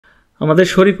আমাদের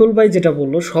শরীফুল ভাই যেটা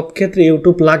বললো সব ক্ষেত্রে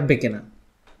ইউটিউব লাগবে কিনা।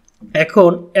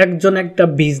 এখন একজন একটা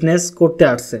বিজনেস করতে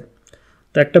আসছে,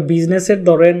 তো একটা বিজনেসের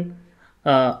ধরেন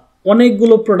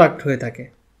অনেকগুলো প্রোডাক্ট হয়ে থাকে,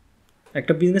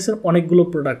 একটা বিজনেসের অনেকগুলো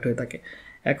প্রোডাক্ট হয়ে থাকে।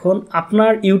 এখন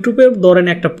আপনার ইউটিউবের ধরেন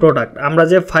একটা প্রোডাক্ট, আমরা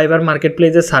যে ফাইবার মার্কেট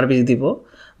প্লেসে সার্ভিস দিব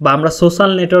বা আমরা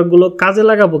সোশ্যাল নেটওয়ার্কগুলো কাজে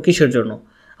লাগাবো কিসের জন্য,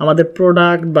 আমাদের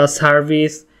প্রোডাক্ট বা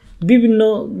সার্ভিস বিভিন্ন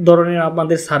ধরনের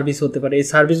আমাদের সার্ভিস হতে পারে, এই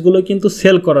সার্ভিসগুলো কিন্তু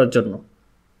সেল করার জন্য।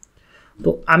 তো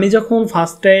আমি যখন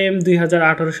ফার্স্ট টাইম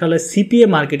 2018 সালে সিপিএ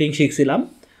মার্কেটিং শিখছিলাম,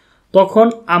 তখন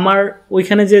আমার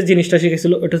ওইখানে যে জিনিসটা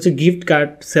শিখেছিল ওটা হচ্ছে গিফট কার্ড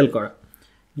সেল করা,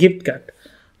 গিফট কার্ড।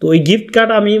 তো ওই গিফট কার্ড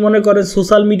আমি মনে করেন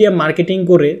সোশ্যাল মিডিয়া মার্কেটিং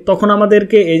করে তখন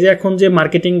আমাদেরকে এই যে এখন যে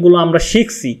মার্কেটিংগুলো আমরা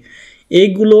শিখছি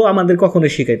এইগুলো আমাদের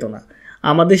কখনোই শিখাইতো না।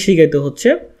 আমাদের শিখাইতে হচ্ছে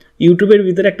ইউটিউবের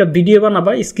ভিতরে একটা ভিডিও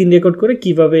বানাবা, স্ক্রিন রেকর্ড করে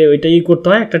কীভাবে ওইটাই করতে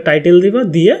হয়, একটা টাইটেল দিবা,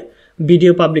 দিয়ে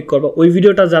ভিডিও পাবলিক করবা। ওই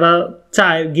ভিডিওটা যারা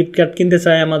চায় গিফট কার্ড কিনতে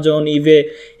চায়, অ্যামাজন, ইবে,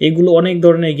 এগুলো অনেক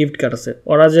ধরনের গিফট কার্ড আছে,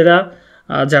 ওরা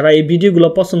যারা এই ভিডিওগুলো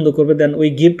পছন্দ করবে দেন ওই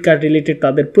গিফট কার্ড রিলেটেড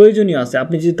তাদের প্রয়োজনীয় আছে,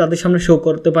 আপনি যদি তাদের সামনে শো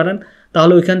করতে পারেন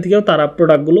তাহলে ওইখান থেকেও তারা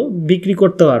প্রোডাক্টগুলো বিক্রি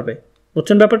করতে পারবে।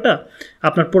 বুঝছেন ব্যাপারটা?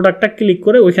 আপনার প্রোডাক্টটা ক্লিক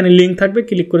করে ওইখানে লিঙ্ক থাকবে,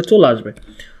 ক্লিক করে চলে আসবে।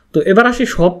 তো এবার আসি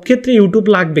সব ক্ষেত্রে ইউটিউব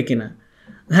লাগবে কিনা।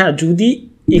 হ্যাঁ, যদি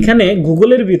এখানে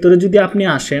গুগলের ভিতরে যদি আপনি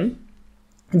আসেন,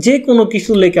 যে কোনো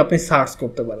কিছু লেখে আপনি সার্চ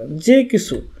করতে পারেন,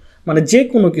 যে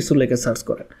কোনো কিছু লেখে সার্চ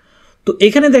করেন। তো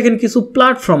এখানে দেখেন কিছু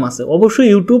প্ল্যাটফর্ম আছে, অবশ্যই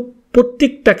ইউটিউব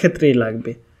প্রত্যেকটা ক্ষেত্রেই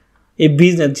লাগবে, এই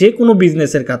বিজনেস যে কোনো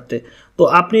বিজনেসের ক্ষেত্রে। তো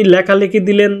আপনি লেখালেখি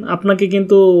দিলেন, আপনাকে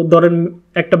কিন্তু ধরেন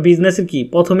একটা বিজনেসের কি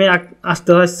প্রথমে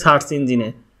আসতে হয় সার্চ ইঞ্জিনে,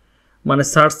 মানে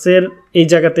সার্চের এই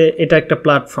জায়গাতে এটা একটা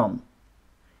প্ল্যাটফর্ম।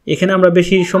 এখানে আমরা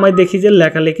বেশি সময় দেখি যে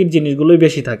লেখালেখির জিনিসগুলোই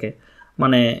বেশি থাকে,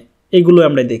 মানে এগুলো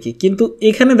আমরা দেখি। কিন্তু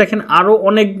এখানে দেখেন আরও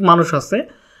অনেক মানুষ আছে,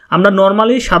 আমরা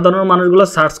নর্মালি সাধারণ মানুষগুলো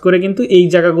সার্চ করে কিন্তু এই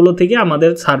জায়গাগুলো থেকে আমাদের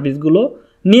সার্ভিসগুলো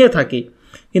নিয়ে থাকি।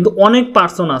 কিন্তু অনেক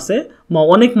পার্সন আছে বা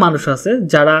অনেক মানুষ আছে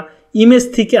যারা ইমেজ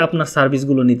থেকে আপনার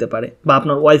সার্ভিসগুলো নিতে পারে বা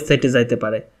আপনার ওয়েবসাইটে যাইতে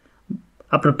পারে,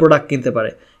 আপনার প্রোডাক্ট কিনতে পারে।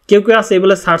 কেউ আছে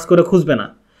এগুলো সার্চ করে খুঁজবে না।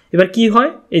 এবার কি হয়,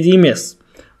 এই যে ইমেজ,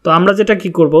 তো আমরা যেটা কি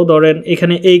করব, ধরেন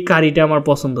এখানে এই গাড়িটা আমার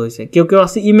পছন্দ হয়েছে, কেউ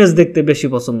আছে ইমেজ দেখতে বেশি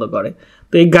পছন্দ করে।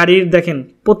 তো এই গাড়ির দেখেন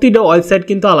প্রতিটা ওয়েবসাইট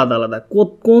কিন্তু আলাদা আলাদা,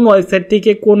 কোন ওয়েবসাইট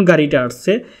থেকে কোন গাড়িটা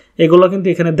আসছে এগুলো কিন্তু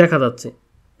এখানে দেখা যাচ্ছে,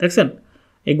 দেখছেন,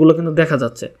 এগুলো কিন্তু দেখা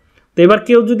যাচ্ছে। তো এবার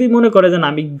কেউ যদি মনে করে যে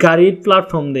আমি গাড়ির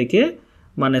প্ল্যাটফর্ম দেখে,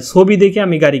 মানে ছবি দেখে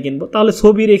আমি গাড়ি কিনবো, তাহলে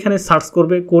ছবির এখানে সার্চ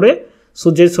করবে, করে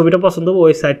যে ছবিটা পছন্দ হবে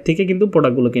ওই সাইট থেকে কিন্তু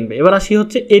প্রোডাক্টগুলো কিনবে। এবার আসি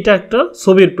হচ্ছে এটা একটা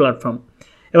ছবির প্ল্যাটফর্ম।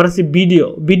 এবার আছে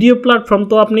ভিডিও প্ল্যাটফর্ম।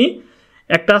 তো আপনি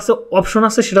একটা আছে অপশন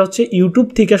আছে, সেটা হচ্ছে ইউটিউব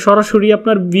থেকে সরাসরি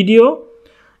আপনার ভিডিও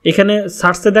এখানে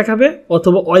সার্চে দেখাবে,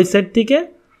 অথবা ওয়েবসাইট থেকে,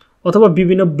 অথবা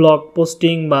বিভিন্ন ব্লগ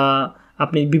পোস্টিং বা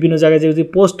আপনি বিভিন্ন জায়গায় যদি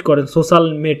পোস্ট করেন সোশ্যাল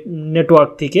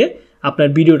নেটওয়ার্ক থেকে আপনার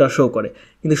ভিডিওটা শো করে।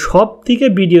 কিন্তু সব থেকে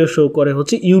ভিডিও শো করে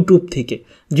হচ্ছে ইউটিউব থেকে,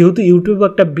 যেহেতু ইউটিউব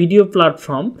একটা ভিডিও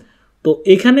প্ল্যাটফর্ম। তো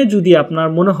এখানে যদি আপনার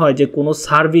মনে হয় যে কোনো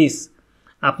সার্ভিস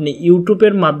আপনি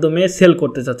ইউটিউবের মাধ্যমে সেল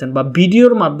করতে চাচ্ছেন বা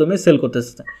ভিডিওর মাধ্যমে সেল করতে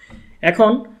চাচ্ছেন,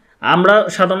 এখন আমরা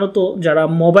সাধারণত যারা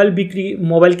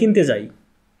মোবাইল কিনতে যাই,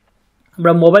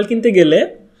 আমরা মোবাইল কিনতে গেলে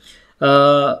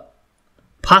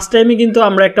ফার্স্ট টাইমে কিন্তু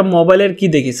আমরা একটা মোবাইলের কি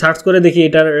দেখি, সার্চ করে দেখি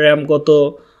এটার র্যাম কত,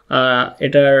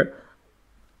 এটার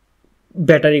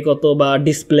ব্যাটারি কত বা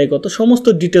ডিসপ্লে কত, সমস্ত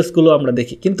ডিটেলসগুলো আমরা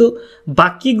দেখি। কিন্তু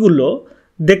বাকিগুলো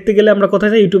দেখতে গেলে আমরা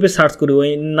কোথায় যাই, ইউটিউবে সার্চ করি, ওই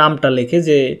নামটা লেখে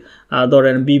যে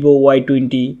ধরেন ভিভো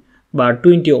Y20 বা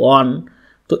 21।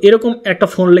 তো এরকম একটা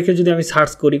ফোন লেখে যদি আমি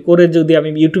সার্চ করি, করে যদি আমি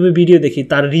ইউটিউবে ভিডিও দেখি,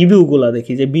 তার রিভিউগুলো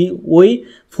দেখি যে ওই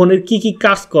ফোনের কি কি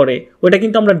কাজ করে, ওইটা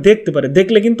কিন্তু আমরা দেখতে পারি।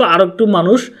 দেখলে কিন্তু আরও একটু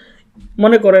মানুষ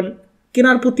মনে করেন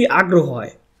কেনার প্রতি আগ্রহ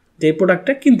হয় যে এই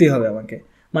প্রোডাক্টটা কিনতে হবে আমাকে।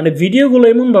 মানে ভিডিওগুলো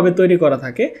এমনভাবে তৈরি করা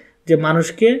থাকে যে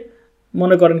মানুষকে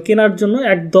মনে করেন কেনার জন্য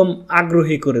একদম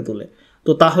আগ্রহী করে তোলে।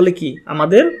 তো তাহলে কি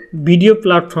আমাদের ভিডিও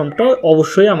প্ল্যাটফর্মটা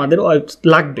অবশ্যই আমাদের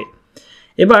লাগবে।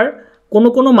 এবার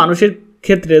কোনো মানুষের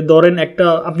ক্ষেত্রে ধরেন একটা,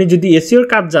 আপনি যদি এসইওর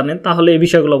কাজ জানেন তাহলে এই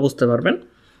বিষয়গুলো বুঝতে পারবেন।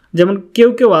 যেমন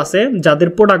কেউ আছে যাদের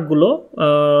প্রোডাক্টগুলো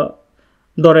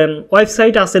ধরেন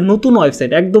ওয়েবসাইট আছে, নতুন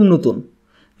ওয়েবসাইট, একদম নতুন,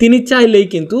 তিনি চাইলেই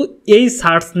কিন্তু এই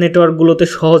সার্চ নেটওয়ার্কগুলোতে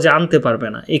সহজে আনতে পারবে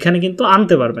না, এখানে কিন্তু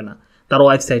আনতে পারবে না তার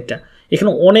ওয়েবসাইটটা।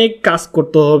 এখানে অনেক কাজ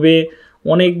করতে হবে,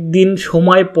 অনেক দিন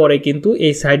সময় পরে কিন্তু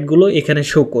এই সাইটগুলো এখানে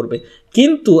শো করবে।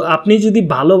 কিন্তু আপনি যদি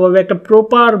ভালোভাবে একটা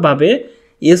প্রপারভাবে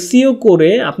এসইও করে,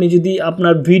 আপনি যদি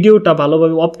আপনার ভিডিওটা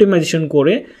ভালোভাবে অপটিমাইজেশন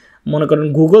করে মনে করেন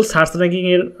গুগল সার্চ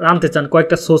র্যাঙ্কিংয়ের আনতে চান,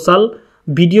 কয়েকটা সোশ্যাল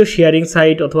ভিডিও শেয়ারিং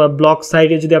সাইট অথবা ব্লগ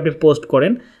সাইটে যদি আপনি পোস্ট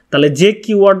করেন, তাহলে যে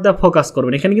কিওয়ার্ড দিয়ে ফোকাস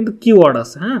করবেন, এখানে কিন্তু কিওয়ার্ড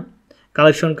আছে, হ্যাঁ,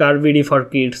 collection car, VD for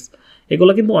kids,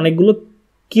 এগুলো কিন্তু অনেকগুলো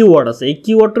কিওয়ার্ড আছে। এই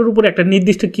কিওয়ার্ডটার উপরে একটা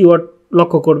নির্দিষ্ট কিওয়ার্ড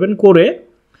লক্ষ্য করবেন, করে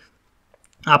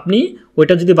আপনি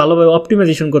ওইটা যদি ভালোভাবে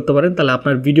অপটিমাইজেশন করতে পারেন তাহলে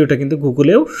আপনার ভিডিওটা কিন্তু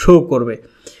গুগলেও শো করবে।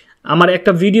 আমার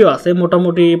একটা ভিডিও আছে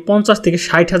মোটামুটি 50 থেকে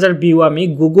 60,000 ভিউ, আমি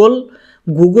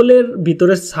গুগলের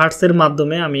ভিতরে সার্চের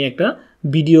মাধ্যমে আমি একটা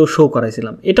ভিডিও শো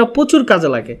করাইছিলাম। এটা প্রচুর কাজে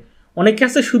লাগে। অনেকে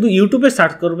আছে শুধু ইউটিউবে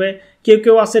সার্চ করবে,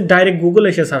 কেউ আছে ডাইরেক্ট গুগলে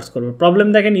এসে সার্চ করবে। প্রবলেম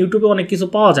দেখেন ইউটিউবে অনেক কিছু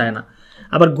পাওয়া যায় না,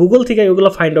 আবার গুগল থেকে ওগুলো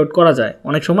ফাইন্ড আউট করা যায়।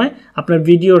 অনেক সময় আপনার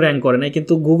ভিডিও র্যাঙ্ক করে না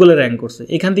কিন্তু গুগলে র্যাঙ্ক করছে,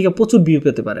 এখান থেকে প্রচুর ভিউ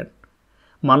পেতে পারেন।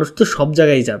 মানুষ তো সব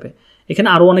জায়গায় যাবে। এখানে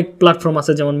আরও অনেক প্ল্যাটফর্ম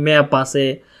আছে যেমন ম্যাপ আছে,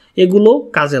 এগুলো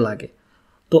কাজে লাগে।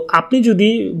 তো আপনি যদি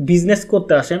বিজনেস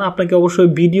করতে আসেন আপনাকে অবশ্যই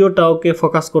ভিডিওটাকে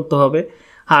ফোকাস করতে হবে।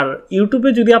 আর ইউটিউবে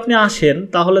যদি আপনি আসেন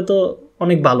তাহলে তো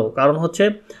অনেক ভালো, কারণ হচ্ছে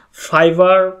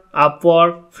ফাইবার,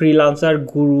 আপওয়ার্ক, ফ্রিল্যান্সার,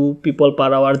 গুরু, পিপল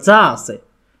পার আওয়ার যা আছে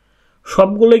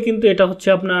সবগুলোই কিন্তু এটা হচ্ছে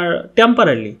আপনার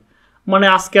টেম্পারারি, মানে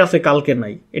আজকে আছে কালকে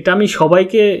নাই। এটা আমি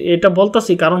সবাইকে এটা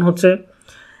বলতাছি কারণ হচ্ছে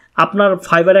আপনার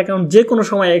ফাইবার অ্যাকাউন্ট যে কোনো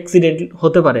সময় অ্যাক্সিডেন্ট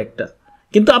হতে পারে একটা,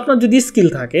 কিন্তু আপনার যদি স্কিল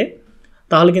থাকে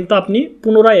তাহলে কিন্তু আপনি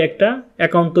পুনরায় একটা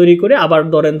অ্যাকাউন্ট তৈরি করে আবার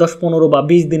ধরেন 10, 15 বা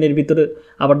 20 দিনের ভিতরে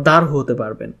আবার দাঁড় হতে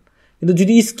পারবেন। কিন্তু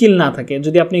যদি স্কিল না থাকে,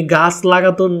 যদি আপনি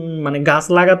গাছ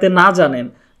লাগাতে না জানেন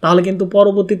তাহলে কিন্তু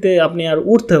পরবর্তীতে আপনি আর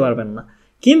উঠতে পারবেন না।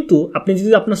 কিন্তু আপনি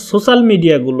যদি আপনার সোশ্যাল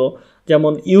মিডিয়াগুলো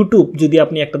যেমন ইউটিউব যদি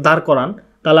আপনি একটা দাঁড় করান,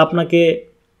 তাহলে আপনাকে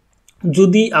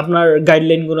যদি আপনার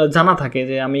গাইডলাইনগুলো জানা থাকে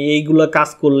যে আমি এইগুলো কাজ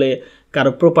করলে,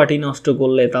 কারো প্রপার্টি নষ্ট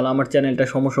করলে তাহলে আমার চ্যানেলটা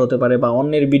সমস্যা হতে পারে, বা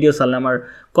অন্যের ভিডিও চাললে আমার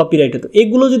কপিরাইট হতো,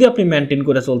 এগুলো যদি আপনি মেনটেন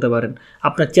করে চলতে পারেন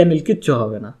আপনার চ্যানেল কিচ্ছু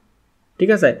হবে না। ঠিক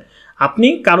আছে, আপনি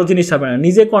কারো জিনিস ছাড়বেন না,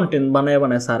 নিজে কন্টেন্ট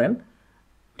বানায় ছাড়েন।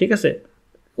 ঠিক আছে,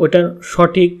 ওইটার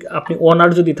সঠিক আপনি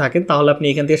ওনার যদি থাকেন তাহলে আপনি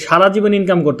এখান থেকে সারা জীবন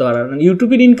ইনকাম করতে পারবেন।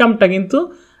 ইউটিউবের ইনকামটা কিন্তু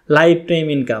লাইফ টাইম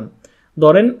ইনকাম।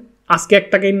 ধরেন আজকে 1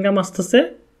 টাকা ইনকাম আসতেছে,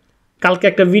 কালকে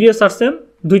একটা ভিডিও ছাড়ছেন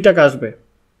 2 টাকা আসবে,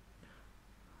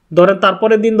 ধরেন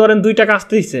তারপরের দিন ধরেন 2 টাকা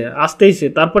আসতেইছে,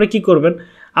 তারপরে কি করবেন,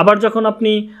 আবার যখন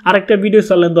আপনি আরেকটা ভিডিও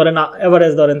চাললেন ধরেন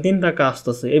এভারেজ ধরেন 3 টাকা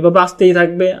আসতেছে, এইভাবে আসতেই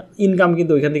থাকবে, ইনকাম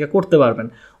কিন্তু ওইখান থেকে করতে পারবেন।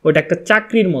 ওইটা একটা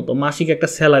চাকরির মতো, মাসিক একটা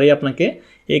স্যালারি আপনাকে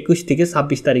 21 থেকে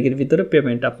 26 তারিখের ভিতরে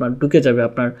পেমেন্ট আপনার ঢুকে যাবে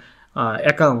আপনার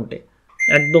অ্যাকাউন্টে,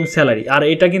 একদম স্যালারি। আর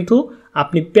এটা কিন্তু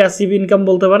আপনি প্যাসিভ ইনকাম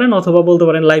বলতে পারেন অথবা বলতে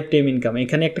পারেন লাইফ টাইম ইনকাম,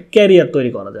 এখানে একটা ক্যারিয়ার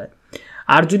তৈরি করা যায়।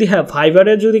 আর যদি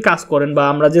ফাইবারে যদি কাজ করেন বা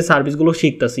আমরা যে সার্ভিসগুলো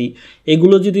শিখতেছি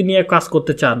এগুলো যদি নিয়ে কাজ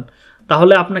করতে চান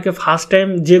তাহলে আপনাকে ফার্স্ট টাইম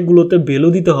যেগুলোতে ভ্যালু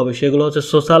দিতে হবে সেগুলো হচ্ছে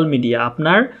সোশ্যাল মিডিয়া।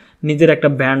 আপনার নিজের একটা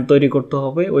ব্র্যান্ড তৈরি করতে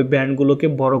হবে, ওই ব্র্যান্ডগুলোকে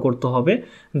বড় করতে হবে,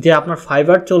 যে আপনার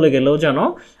ফাইবার চলে গেলেও যেন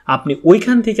আপনি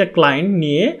ওইখান থেকে ক্লায়েন্ট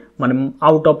নিয়ে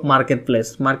আউট অফ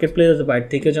মার্কেটপ্লেসের বাইরে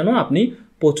থেকে যেন আপনি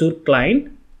প্রচুর ক্লায়েন্ট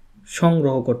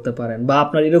সংগ্রহ করতে পারেন, বা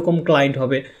আপনার এরকম ক্লায়েন্ট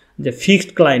হবে যে ফিক্সড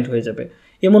ক্লায়েন্ট হয়ে যাবে।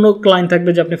 এমনও ক্লায়েন্ট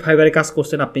থাকবে যে আপনি ফাইবারে কাজ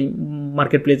করছেন, আপনি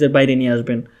মার্কেট প্লেসের বাইরে নিয়ে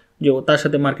আসবেন, যে তার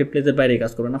সাথে মার্কেট প্লেসের বাইরে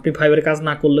কাজ করবেন, আপনি ফাইবারে কাজ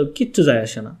না করলেও কিচ্ছু যায়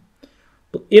আসে না।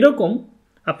 তো এরকম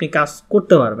আপনি কাজ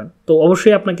করতে পারবেন। তো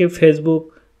অবশ্যই আপনাকে Facebook,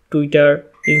 Twitter,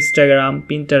 Instagram,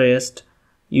 Pinterest,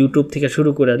 YouTube থেকে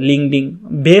শুরু করে লিঙ্কডিন,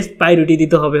 বেস্ট প্রায়োরিটি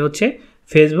দিতে হবে হচ্ছে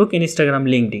ফেসবুক, ইনস্টাগ্রাম,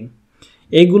 লিঙ্কডিন।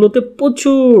 এইগুলোতে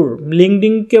প্রচুর,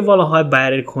 লিঙ্কডিনকে বলা হয়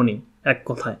বায়ারের খনি এক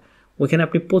কথায়। ওইখানে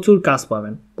আপনি প্রচুর কাজ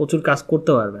পাবেন, প্রচুর কাজ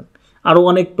করতে পারবেন। আরও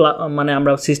অনেক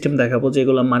আমরা সিস্টেম দেখাবো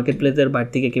যেগুলো মার্কেট প্লেসের বাইরে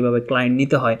থেকে কীভাবে ক্লায়েন্ট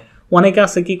নিতে হয়। অনেকে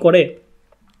আছে কি করে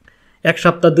 1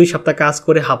 সপ্তাহ 2 সপ্তাহ কাজ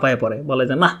করে হাঁপায় পড়ে, বলে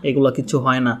যে না এগুলো কিছু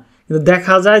হয় না, কিন্তু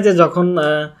দেখা যায় যে যখন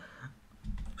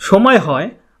সময় হয়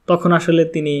তখন আসলে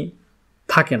তিনি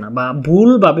থাকে না বা ভুল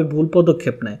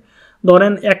পদক্ষেপ নেয়।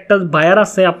 ধরেন একটা বায়ার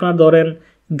আছে, আপনার ধরেন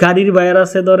গাড়ির বায়ার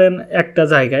আছে, ধরেন একটা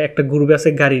জায়গায় একটা গ্রুপে আছে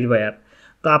গাড়ির বায়ার,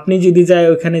 তো আপনি যদি যাই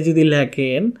ওইখানে যদি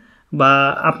লেখেন বা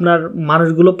আপনার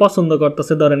মানুষগুলো পছন্দ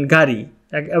করতেছে ধরেন গাড়ি,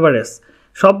 এভারেজ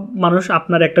সব মানুষ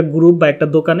আপনার একটা গ্রুপ বা একটা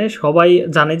দোকানে সবাই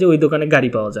জানে যে ওই দোকানে গাড়ি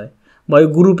পাওয়া যায়, বা ওই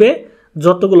গ্রুপে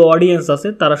যতগুলো অডিয়েন্স আছে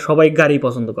তারা সবাই গাড়ি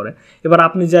পছন্দ করে। এবার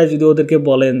আপনি যাই যদি ওদেরকে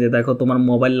বলেন যে দেখো তোমার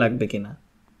মোবাইল লাগবে কিনা,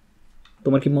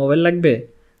 তোমার কি মোবাইল লাগবে,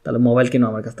 তাহলে মোবাইল কিনো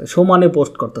আমার কাছ থেকে, সমানে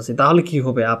পোস্ট করতেছি, তাহলে কি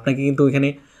হবে, আপনাকে কিন্তু ওইখানে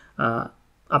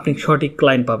আপনি সঠিক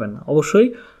ক্লায়েন্ট পাবেন না। অবশ্যই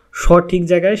সঠিক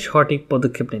জায়গায় সঠিক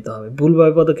পদক্ষেপ নিতে হবে।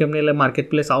 ভুলভাবে পদক্ষেপ নিলে market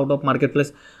place, out of market place,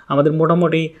 আমাদের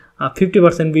মোটামুটি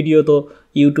 50% ভিডিও তো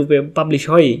ইউটিউবে পাবলিশ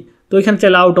হয়ই, তো ওইখানে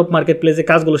চাইলে আউট অফ মার্কেট প্লেসে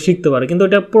কাজগুলো শিখতে পারে, কিন্তু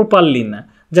এটা প্রপারলি না,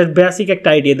 জাস্ট বেসিক একটা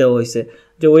আইডিয়া দেওয়া হয়েছে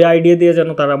যে ওই আইডিয়া দিয়ে যেন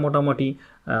তারা মোটামুটি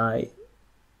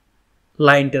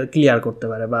লাইনটা ক্লিয়ার করতে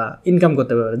পারে বা ইনকাম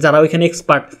করতে পারে যারা ওইখানে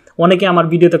এক্সপার্ট। অনেকে আমার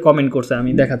ভিডিওতে কমেন্ট করছে,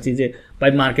 আমি দেখাচ্ছি যে ভাই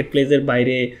মার্কেট প্লেসের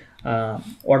বাইরে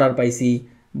অর্ডার পাইছি,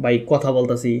 ভাই কথা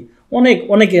বলতেছি,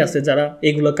 অনেকে আছে যারা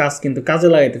এগুলো কাজ কিন্তু কাজে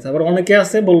লাগাইতেছে। আবার অনেকে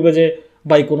আছে বলবে যে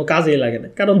ভাই কোনো কাজেই লাগে না,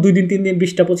 কারণ 2 দিন 3 দিন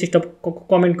 20টা 25টা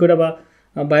কমেন্ট করে বা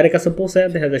বাইরের কাছে পৌঁছায়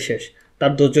দেখা যায় শেষ,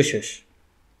 তার ধৈর্য শেষ।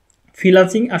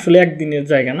 ফ্রিল্যান্সিং আসলে একদিনের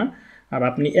জায়গা না, আর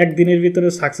আপনি একদিনের ভিতরে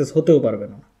সাকসেস হতেও পারবেন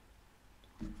না।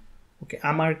 ওকে,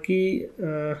 আমার কি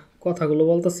কথাগুলো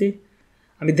বলতেছি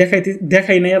আমি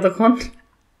দেখাই নাই এতক্ষণ।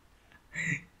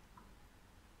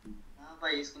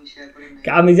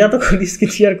 আমি যতক্ষণ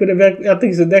স্ক্রিন শেয়ার করে এত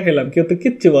কিছু দেখাইলাম, কেউ তো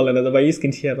কিচ্ছু বলে না যে ভাই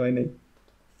স্ক্রিন শেয়ার হয় নাই।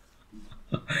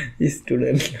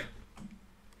 স্টুডেন্ট,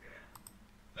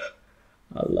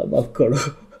 আল্লাহ মাফ করো।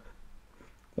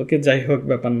 ওকে, যাই হোক,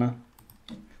 ব্যাপার না।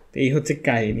 এই হচ্ছে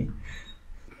কাহিনী।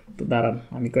 তো দাঁড়ান,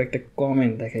 আমি কয়েকটা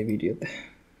কমেন্ট দেখাই ভিডিওতে।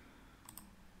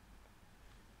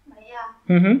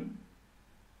 হুম হুম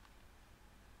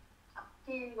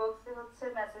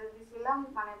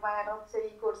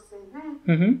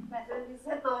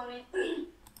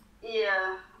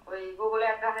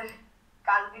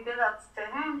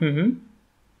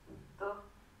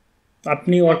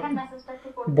আপনি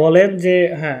বলেন যে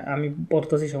হ্যাঁ আমি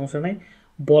পড়তেছি, সমস্যা নাই।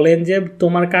 বলেন যে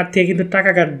তোমার কার্ড থেকে কিন্তু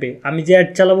টাকা কাটবে, আমি যে অ্যাড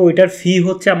চালাবো ওইটার ফি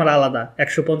হচ্ছে আমার আলাদা,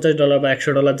 $150 বা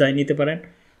 $100 যাই নিতে পারেন,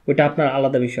 ওইটা আপনার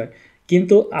আলাদা বিষয়।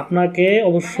 কিন্তু আপনাকে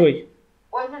অবশ্যই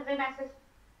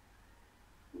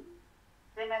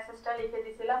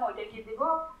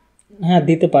হ্যাঁ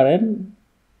দিতে পারেন।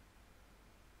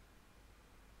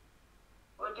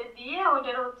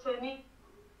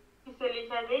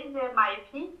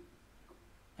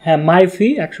 হ্যাঁ, মাই ফি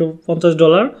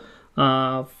 $150।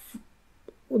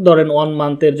 ধরেন 1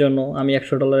 মান্থের জন্য আমি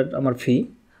 $100 আমার ফি,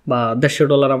 বা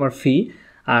 $150 আমার ফি।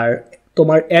 আর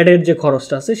তোমার অ্যাডের যে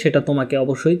খরচটা আছে সেটা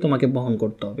তোমাকে বহন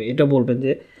করতে হবে। এটা বলবেন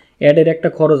যে অ্যাডের একটা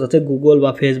খরচ আছে, গুগল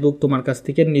বা ফেসবুক তোমার কাছ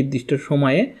থেকে নির্দিষ্ট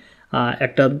সময়ে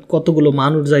একটা কতগুলো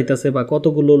মানুষ যাইতেছে বা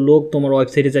কতগুলো লোক তোমার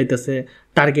ওয়েবসাইটে যাইতেছে,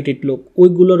 টার্গেটেড লোক,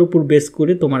 ওইগুলোর উপর বেস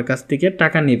করে তোমার কাছ থেকে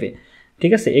টাকা নেবে।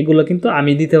 ঠিক আছে, এগুলো কিন্তু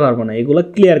আমি দিতে পারবো না, এগুলো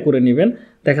ক্লিয়ার করে নেবেন।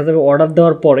 দেখা যাবে অর্ডার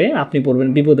দেওয়ার পরে আপনি পড়বেন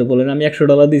বিপদে, বলেন আমি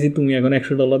 $100 দিয়েছি, তুমি এখন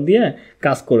 $100 দিয়ে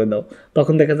কাজ করে দাও,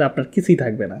 তখন দেখা যায় আপনার কিছুই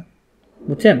থাকবে না,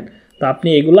 বুঝছেন? তো আপনি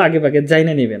এগুলো আগে ভাগে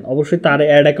জাইনা নেবেন, অবশ্যই তার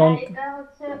অ্যাড অ্যাকাউন্ট।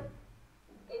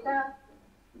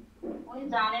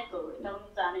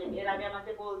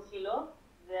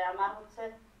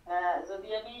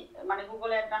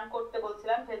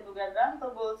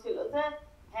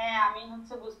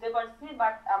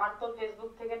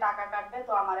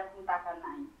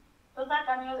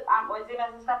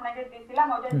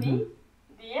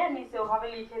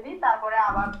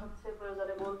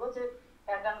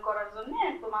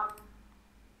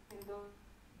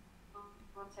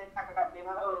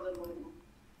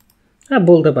 হ্যাঁ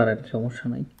বলতে পারেন, সমস্যা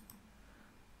নাই।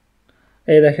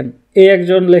 এই দেখেন,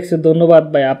 একজন লেখছে, ধন্যবাদ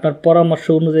ভাই, আপনার পরামর্শ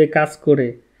অনুযায়ী কাজ করে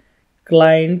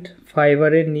ক্লায়েন্ট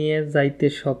ফাইবারে নিয়ে যাইতে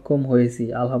সক্ষম হয়েছি,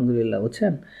 আলহামদুলিল্লাহ।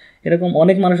 বুঝছেন, এরকম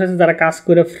অনেক মানুষ আছে যারা কাজ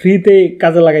করে ফ্রিতে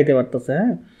কাজে লাগাইতে পারতেছে,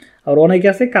 হ্যাঁ, আর অনেকে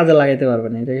আছে কাজে লাগাইতে পারবে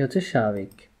না, এটাই হচ্ছে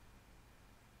স্বাভাবিক।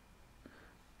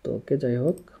 তো ওকে, যাই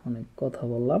হোক, অনেক কথা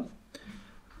বললাম।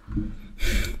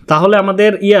 তাহলে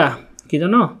আমাদের কি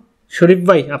জানো শরীফ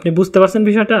ভাই, আপনি বুঝতে পারছেন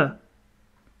বিষয়টা,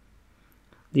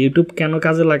 ইউটিউব কেন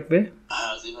কাজে লাগবে?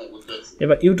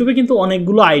 এবার ইউটিউবে কিন্তু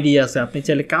অনেকগুলো আইডিয়া আছে, আপনি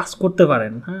চাইলে কাজ করতে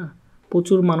পারেন। হ্যাঁ,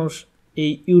 প্রচুর মানুষ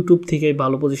এই ইউটিউব থেকে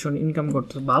ভালো পজিশন ইনকাম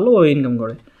করতে, ভালোভাবে ইনকাম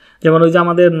করে। যেমন ওই যে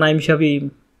আমাদের নাইম সাবি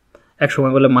এক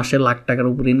সময় বলে মাসে $1,00,000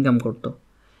 উপর ইনকাম করতো।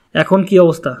 এখন কি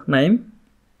অবস্থা নাইম?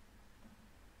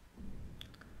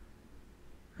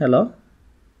 হ্যালো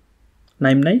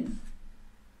নাইম, নাই?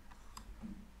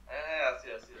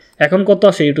 এখন কত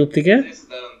আসে ইউটিউব থেকে?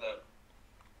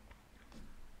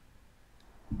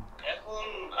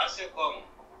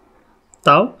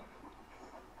 তাও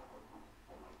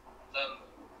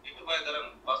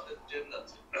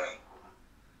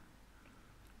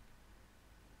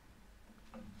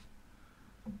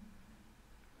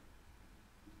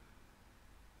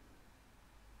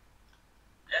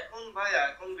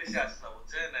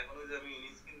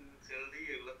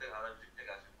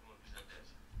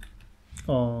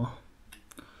ও,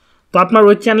 তো আপনার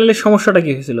ওই চ্যানেলের সমস্যাটা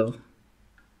কি হয়েছিল?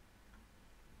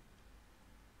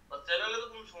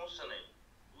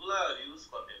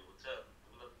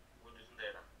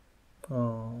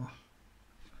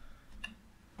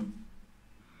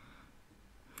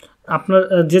 আপনার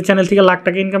যে চ্যানেল থেকে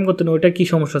 $1,00,000 ইনকাম করতেন, ওইটা কি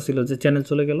সমস্যা ছিল যে চ্যানেল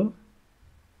চলে গেল?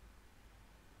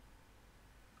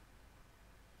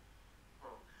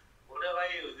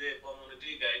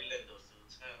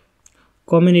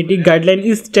 কমিউনিটি গাইডলাইন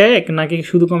ইজ টেক নাকি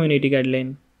শুধু কমিউনিটি গাইডলাইন?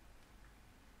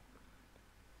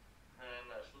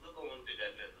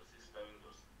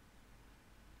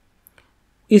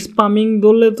 স্প্যামিং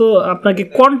বললে তো আপনাকে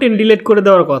কন্টেন্ট ডিলিট করে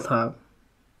দেওয়ার কথা।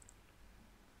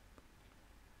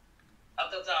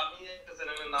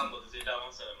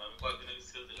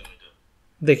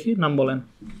 দেখি নাম বলেন,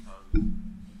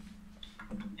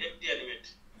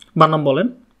 বা নাম বলেন।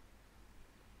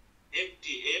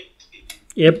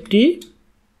 এফটি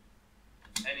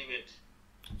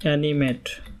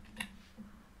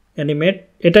অ্যানিমেট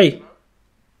এটাই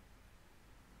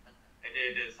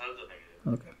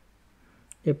ওকে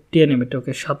এফটি অ্যানিমেট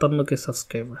ওকে 57K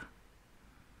সাবস্ক্রাইবার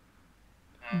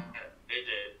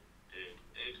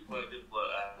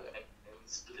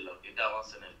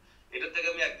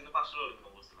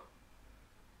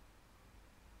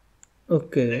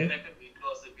ওকে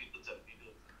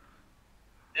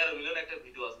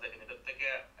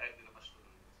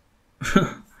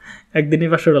একদিনই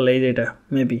 $500 এই যে এটা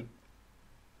মেবি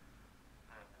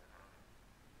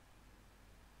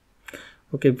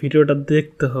ওকে ভিডিওটা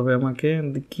দেখতে হবে আমাকে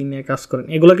কি নিয়ে কাজ করেন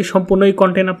এগুলো কি সম্পূর্ণই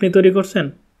কন্টেন্ট আপনি তৈরি করছেন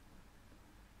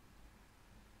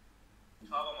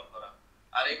সব আমার করা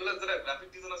আর এগুলো যারা গ্রাফিক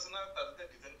ডিজাইন আছে না তাদের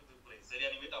ডিজাইন কিন্তু পুরো সেরি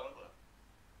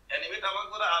অ্যানিমেট আমার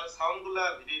করা আর সাউন্ডগুলো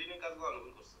ভিডিও এডিটিং কাজগুলো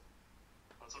অনুকূল করছে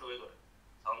ছোট ভাই করে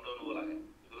সাউন্ড অনুকূল লাগে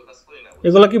এগুলো কাজ করি না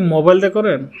এগুলো কি মোবাইল দিয়ে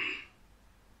করেন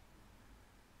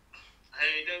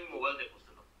হ্যাঁ এটা আমি মোবাইল দিয়ে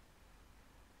করছিলাম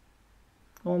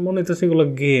আমার মনে হচ্ছে এগুলো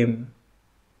গেম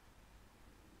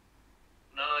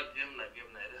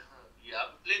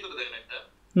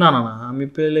না আমি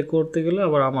প্লে করতে গেলে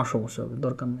আবার আমার সমস্যা হবে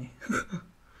দরকার নেই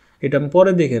এটা আমি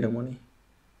পরে দেখে নেব মনি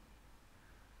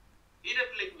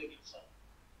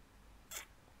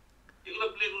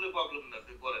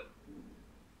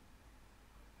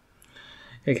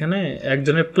এখানে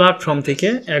একজনের প্ল্যাটফর্ম থেকে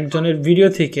একজনের ভিডিও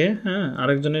থেকে হ্যাঁ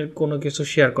আরেকজনের কোনো কিছু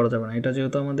শেয়ার করা যাবে না এটা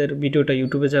যেহেতু আমাদের ভিডিওটা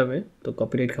ইউটিউবে যাবে তো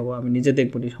কপিরাইট খাবো আমি নিজে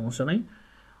দেখবো সমস্যা নাই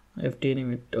এফটি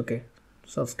অ্যানিমেট ওকে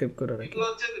সাবস্ক্রাইব করে রাখি এগুলো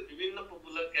হচ্ছে বিভিন্ন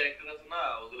পপুলার ক্যারেক্টার আছে না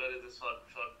ওগুলোর যে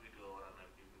শর্ট ভিডিও বানানো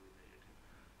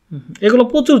এগুলো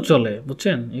প্রচুর চলে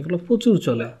বুঝছেন এগুলো প্রচুর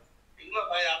চলে এগুলো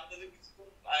ভাই আপনি যে কিছু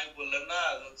আগে বললেন না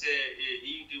হচ্ছে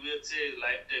ইউটিউবে হচ্ছে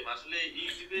লাইভ টাইম আসলে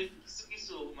ইউটিউবে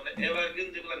কিছু মানে এভারগ্রিন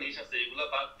যেগুলো নিশ আছে এগুলো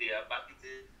বাদ দিয়া বাকি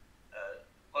যে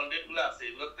কন্টেন্টগুলো আছে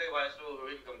এগুলো থেকে ভাই আসলে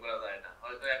ইনকাম করা যায় না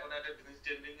হয়তো এখন একটা বিজনেস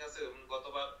ট্রেন্ডিং আছে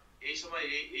গতবার এই সময়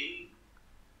এই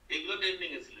এগুলো ট্রেন্ডিং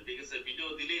এ ছিল ঠিক আছে ভিডিও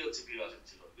দিলেই হচ্ছে ভিউ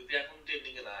আসছিল যদি এখন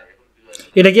ট্রেন্ডিং এ না এখন ভিউ আসে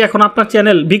এটা কি এখন আপনার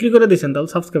চ্যানেল বিক্রি করে দিয়েছেন তাহলে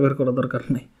সাবস্ক্রাইব করা দরকার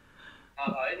নেই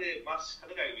হ্যাঁ এই যে মাস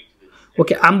খানেক আগে বিক্রি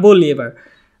ওকে আমি বলি এবার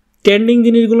ট্রেন্ডিং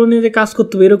জিনিসগুলো নিয়ে যে কাজ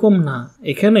করতে হবে এরকম না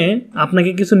এখানে আপনাকে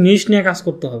কিছু নিশ নিয়ে কাজ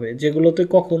করতে হবে যেগুলোতে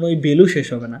কখনোই ভ্যালু শেষ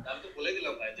হবে না আমি তো বলে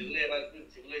দিলাম ভাই যেগুলো এবার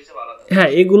সেগুলো হিসাব আলাদা হ্যাঁ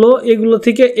এগুলো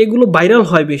থেকে এগুলো ভাইরাল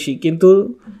হয় বেশি কিন্তু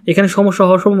এখানে সমস্যা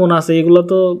হওয়ার সম্ভাবনা আছে এগুলো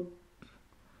তো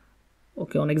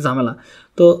ওকে অনেক ঝামেলা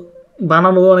তো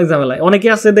বানানো অনেক ঝামেলা অনেকে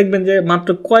আছে দেখবেন যে মাত্র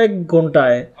কয়েক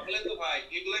ঘন্টায় আপনি তো ভাই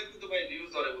এগুলো কিন্তু ভাই ভিউজ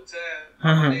ধরে বুঝছেন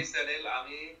হ্যাঁ আমার এই চ্যানেল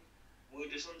আমি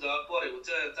মনিটাইজেশন যাওয়ার পরে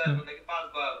বুঝছেন 4 নাকি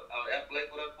 5 বার অ্যাপ্লাই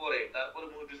করার পরে তারপরে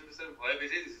মনিটাইজেশন দিতে ভয়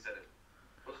বেশি দিছে চ্যানেল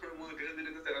ওখানে মনিটাইজেশন দিলে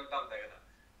তো চ্যানেল দাম থাকে না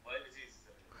ভয় বেশি দিছে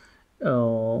ও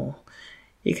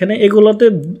এখানে এগুলোতে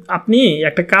আপনি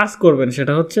একটা কাজ করবেন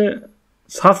সেটা হচ্ছে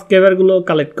সাবস্ক্রাইবারগুলো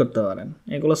কালেক্ট করতে পারেন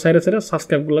এগুলো সাইডে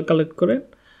সাবস্ক্রাইবগুলো কালেক্ট করে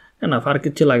না আর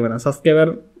কিছু লাগবে না সাবস্ক্রাইবার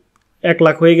 1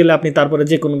 লাখ হয়ে গেলে আপনি তারপরে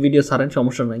যে কোনো ভিডিও ছাড়েন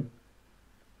সমস্যা নাই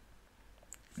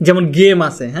যেমন গেম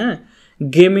আছে হ্যাঁ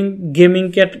গেমিং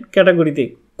ক্যাটাগরিতে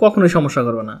কখনোই সমস্যা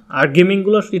করবে না আর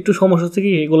গেমিংগুলো একটু সমস্যা হচ্ছে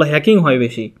কি এগুলো হ্যাকিং হয়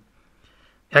বেশি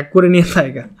হ্যাক করে নিয়ে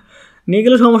জায়গা নিয়ে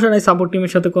গেলে সমস্যা নাই সাপোর্ট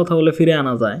টিমের সাথে কথা বলে ফিরে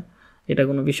আনা যায় এটা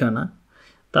কোনো বিষয় না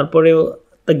তারপরেও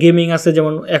গেমিং আছে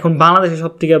যেমন এখন বাংলাদেশে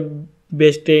সবথেকে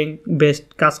বেস্ট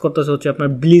কাজ করতেছে হচ্ছে আপনার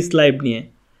ব্লিচ লাইভ নিয়ে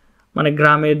মানে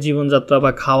গ্রামের জীবনযাত্রা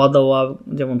বা খাওয়া দাওয়া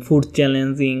যেমন ফুড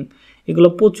চ্যালেঞ্জিং এগুলো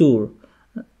প্রচুর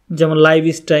যেমন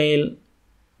লাইফস্টাইল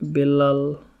বেলাল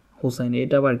হোসেন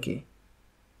এটা আবার কি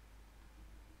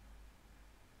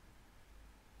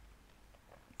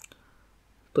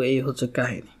তো এই হচ্ছে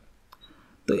কাহিনী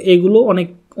তো এগুলো অনেক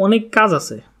অনেক কাজ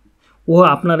আছে ও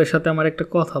আপনার সাথে আমার একটা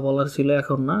কথা বলার ছিল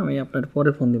এখন না আমি আপনার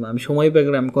পরে ফোন দিব আমি সময় পেয়ে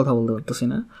গেলে আমি কথা বলতে পারতেছি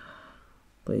না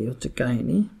তো এই হচ্ছে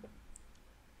কাহিনী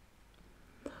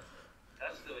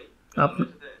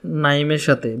নাইমের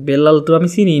সাথে বেলাল তো আমি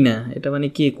চিনি না এটা মানে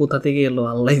কি কোথা থেকে এলো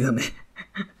আল্লাহ জানে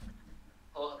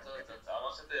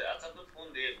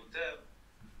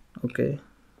ওকে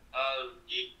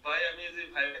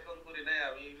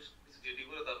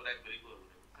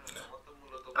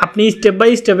আপনি স্টেপ বাই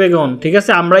স্টেপ এগোন ঠিক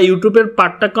আছে আমরা ইউটিউবের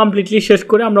পার্টটা কমপ্লিটলি শেষ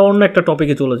করে আমরা অন্য একটা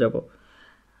টপিকে চলে যাব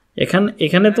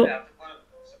এখানে তো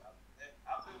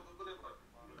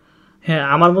হ্যাঁ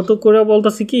আমার মতো করে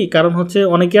বলতেছি কি কারণ হচ্ছে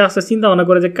অনেকে আছে চিন্তা ভাবনা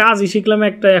করে যে কাজই শিখলাম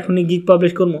একটা এখনই গিগ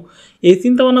পাবলিশ করবো এই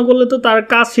চিন্তা ভাবনা করলে তো তার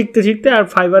কাজ শিখতে শিখতে আর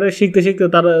ফাইবারে শিখতে শিখতে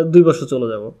তার 2 বছর চলে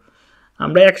যাব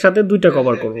আমরা একসাথে 2টা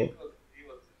কভার করব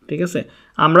ঠিক আছে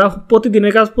আমরা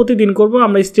প্রতিদিনের কাজ প্রতিদিন করব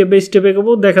আমরা স্টেপ বাই স্টেপ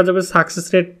এগোবো দেখা যাবে সাকসেস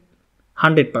রেট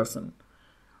 100%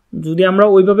 যদি আমরা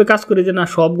ওইভাবে কাজ করি যে না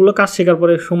সবগুলো কাজ শেখার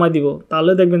পরে সময় দিব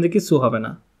তাহলে দেখবেন যে কিছু হবে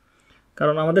না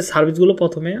কারণ আমাদের সার্ভিসগুলো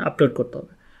প্রথমে আপলোড করতে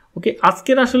হবে ওকে,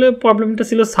 আজকের আসলে প্রবলেমটা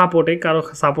ছিল সাপোর্টে, কারো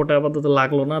সাপোর্টে আপাতত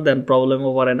লাগলো না, দেন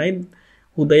প্রবলেমও পড়ে নাই,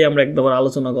 হুদাই আমরা একবার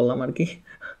আলোচনা করলাম আর কি,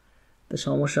 তো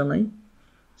সমস্যা নাই।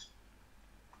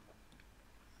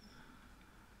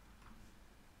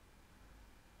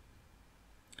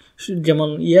 যেমন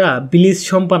ব্লিজ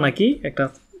শম্পা নাকি একটা,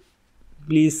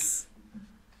 ব্লিজ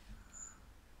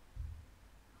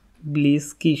ব্লিজ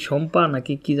কি শম্পা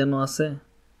নাকি কি যেন আছে,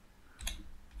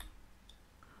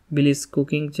 ব্লিজ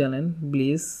কুকিং চ্যানেল,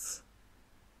 ব্লিজ,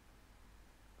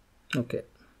 ওকে,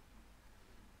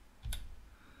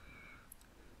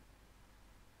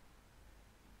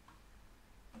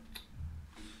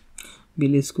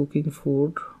 ব্লিজ কুকিং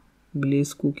ফুড, ব্লিজ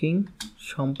কুকিং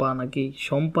শম্পা নাকি,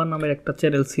 শম্পা নামের একটা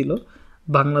চ্যানেল ছিল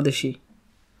বাংলাদেশি,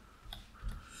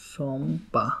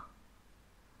 শম্পা,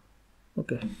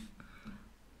 ওকে,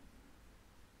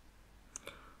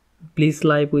 প্লিজ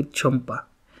লাইভ উইথ শম্পা,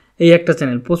 এই একটা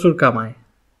চ্যানেল প্রচুর কামায়,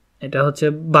 এটা হচ্ছে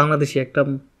বাংলাদেশি একটা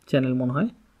চ্যানেল মনে হয়,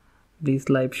 প্লিজ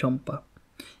লাইভ শম্পা,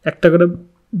 একটা করে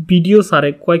ভিডিও সারে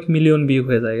কয়েক মিলিয়ন ভিউ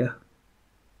হয়ে যায়।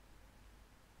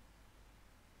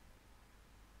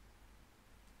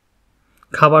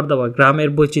 খাবার দাবার গ্রামের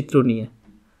বৈচিত্র্য নিয়ে,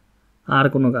 আর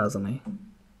কোনো কাজ নাই।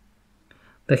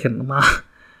 দেখেন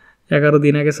 11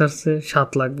 দিন আগে ছাড়ছে 7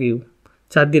 লাখ ভিউ,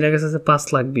 4 দিন আগে ছাড়ছে 5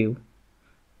 লাখ ভিউ,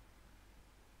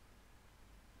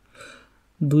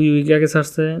 2 উইক আগে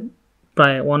ছাড়ছে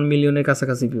প্রায় 1 মিলিয়নের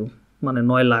কাছাকাছি ভিউ, মানে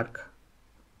 9 লাখ,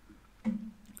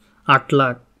 8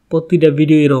 লাখ, প্রতিটা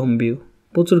ভিডিও এরকম ভিউ,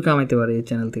 প্রচুর কামাইতে পারে এই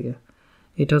চ্যানেল থেকে।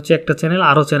 এটা হচ্ছে একটা চ্যানেল,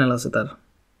 আরও চ্যানেল আছে তার,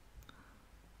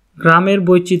 গ্রামের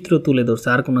বৈচিত্র্য তুলে ধরছে,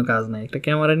 আর কোনো কাজ নাই, একটা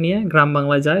ক্যামেরা নিয়ে গ্রাম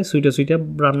বাংলায় যায়, সুইটে সুইটে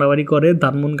রান্নাবাড়ি করে,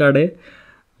 ধানমুন কাটে,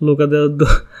 লোকেদের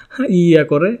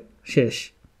করে, শেষ।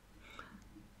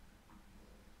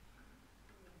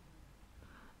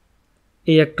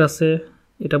 এই একটা আছে,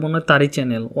 এটা মনে হয় তারই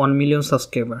চ্যানেল, 1 মিলিয়ন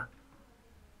সাবস্ক্রাইবার,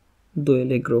 দোয়েল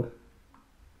এগ্রো,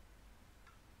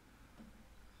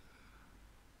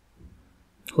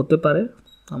 হতে পারে,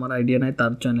 আমার আইডিয়া নাই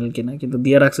তার চ্যানেল কিনা, কিন্তু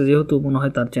দিয়ে রাখছে যেহেতু মনে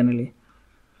হয় তার চ্যানেলই।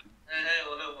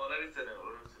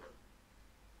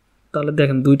 তাহলে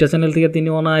দেখেন 2টা চ্যানেল থেকে তিনি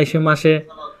অনায়াসে মাসে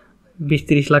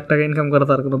 20-30 লাখ টাকা ইনকাম করা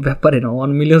তার কোনো ব্যাপারই না,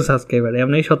 1 মিলিয়ন সাবস্ক্রাইবার,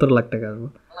 এমনি 17 লাখ টাকা আসবে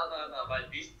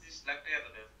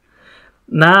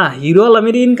না। হিরো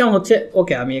আলমের ইনকাম হচ্ছে,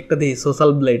 ওকে আমি একটা দিই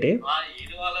সোশ্যাল ব্লেডে,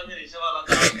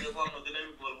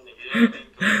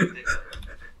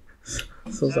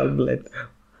 সোশ্যাল ব্লেড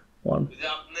ওয়ান,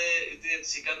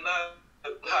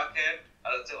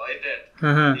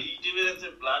 হ্যাঁ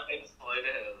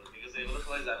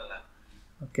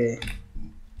ওকে,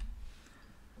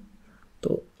 তো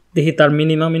দেখি তার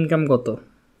মিনিমাম ইনকাম কত।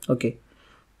 ওকে,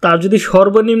 তার যদি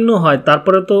সর্বনিম্ন হয়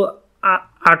তারপরে তো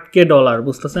 $8,000,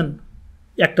 বুঝতেছেন,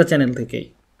 একটা চ্যানেল থেকেই,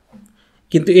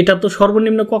 কিন্তু এটা তো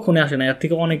সর্বনিম্ন কখনোই আসে না, এর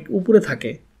থেকে অনেক উপরে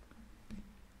থাকে,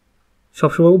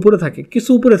 সবসময় উপরে থাকে, কিছু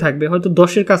উপরে থাকবে, হয়তো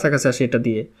 10-এর কাছাকাছি আসে এটা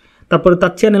দিয়ে, তারপরে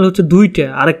তার চ্যানেল হচ্ছে 2টা,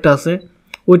 আরেকটা আছে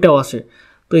ওইটাও আসে,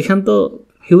 তো এখান তো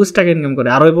হিউজ টাকা ইনকাম করে,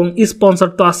 আরও এবং স্পন্সর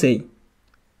তো আছেই,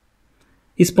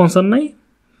 স্পন্সর নাই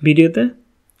ভিডিওতে,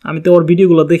 আমি তো ওর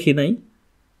ভিডিওগুলো দেখি নাই,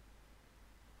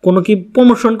 কোনো কি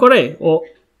প্রমোশন করে, ও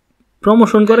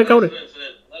প্রমোশন করে কাউরে,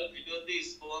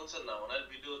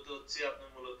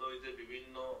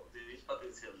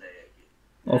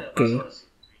 ওকে,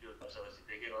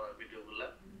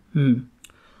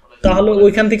 তাহলে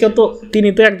ওইখান থেকে তো তিনি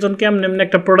তো একজনকে এমনি এমনি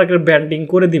একটা প্রোডাক্টের ব্র্যান্ডিং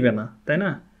করে দিবে না, তাই না,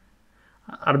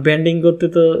 আর ব্র্যান্ডিং করতে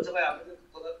তো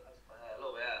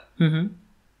হুম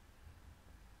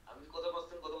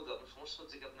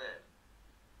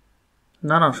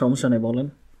না না সমস্যা নেই, বলেন,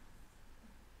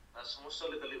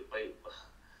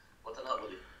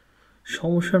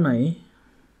 সমস্যা নাই,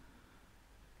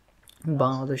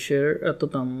 বাংলাদেশের এত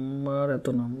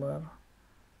নাম্বার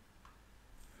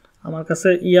আমার কাছে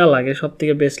লাগে, সব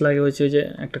থেকে বেস্ট লাগে হচ্ছে ওই যে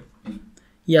একটা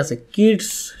আছে কিডস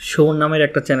শো নামের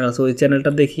একটা চ্যানেল আছে, ওই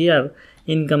চ্যানেলটা দেখি আর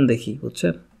ইনকাম দেখি,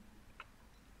 বুঝছেন,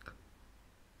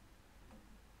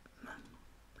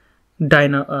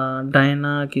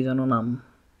 ডায়না কি যেন নাম,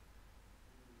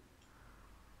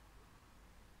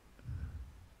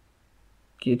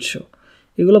 কিডস শো,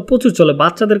 এগুলো প্রচুর চলে,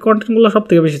 বাচ্চাদের কন্টেন্টগুলো সব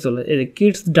থেকে বেশি চলে, এই যে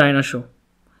কিডস ডায়না শো,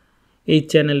 এই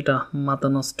চ্যানেলটা মাথা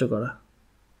নষ্ট করা,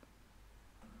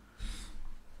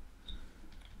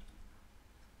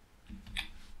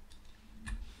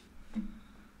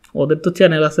 ওদের তো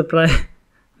চ্যানেল আছে প্রায়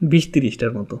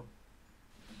 20-30টার মতো।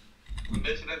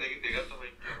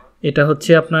 এটা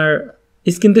হচ্ছে আপনার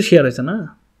স্ক্রিন তো শেয়ার হয়েছে না,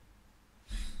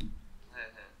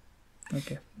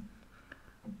 ওকে,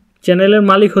 চ্যানেলের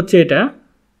মালিক হচ্ছে এটা,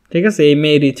 ঠিক আছে, এই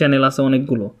মেয়েরই চ্যানেল আছে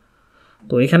অনেকগুলো,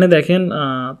 তো এখানে দেখেন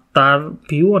তার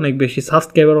ভিউ অনেক বেশি,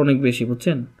 সাবস্ক্রাইবার অনেক বেশি,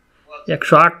 বুঝছেন,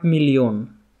 108 মিলিয়ন,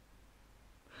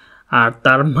 আর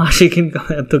তার মাসিক ইনকাম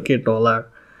এত কে ডলার,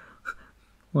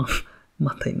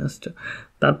 মাথায় নষ্ট।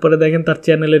 তারপরে দেখেন তার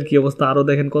চ্যানেলের কি অবস্থা, আরও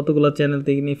দেখেন কতগুলো চ্যানেল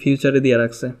থেকে নিয়ে ফিউচারে দিয়ে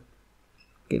রাখছে।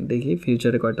 দেখি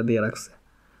ফিউচারে কয়টা দিয়ে রাখছে।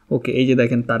 ওকে, এই যে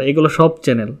দেখেন তার এগুলো সব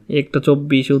চ্যানেল, একটা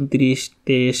 24, 29,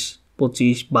 23,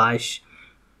 25, 22,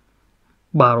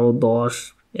 12, 10,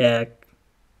 1,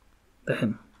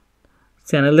 দেখেন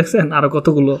চ্যানেল দেখছেন আরো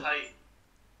কতগুলো।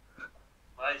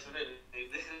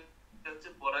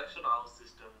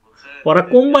 ওরা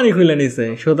কোম্পানি খুলে নিছে,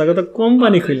 সোজা কথা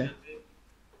কোম্পানি খুলে।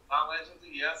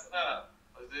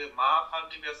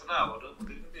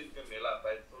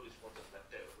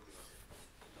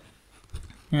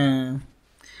 হ্যাঁ,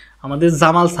 আমাদের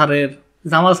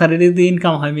জামাল স্যারের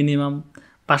ইনকাম হয় মিনিমাম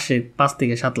 5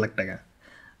 থেকে 7 লাখ টাকা।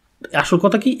 আসল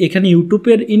কথা কি, এখানে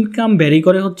ইউটিউবের ইনকাম ভ্যারি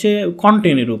করে হচ্ছে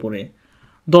কন্টেন্টের উপরে।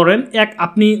 ধরেন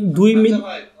আপনি 2 মিনিট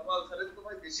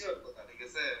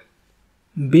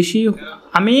বেশি,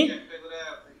 আমি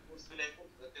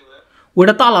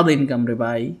ওটা তো আলাদা ইনকাম রে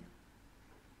ভাই,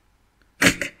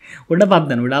 ওটা বাদ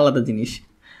দেন, ওটা আলাদা জিনিস।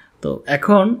 তো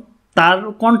এখন তার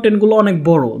কন্টেন্টগুলো অনেক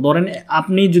বড়। ধরেন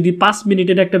আপনি যদি 5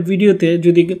 মিনিটের একটা ভিডিওতে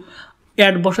যদি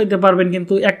অ্যাড বসাইতে পারবেন,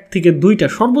 কিন্তু 1 থেকে 2টা,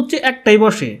 সর্বোচ্চ একটাই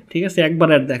বসে, ঠিক আছে, একবার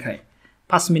অ্যাড দেখায়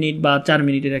 5 মিনিট বা 4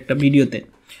 মিনিটের একটা ভিডিওতে।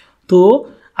 তো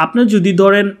আপনি যদি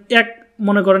ধরেন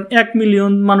মনে করেন 1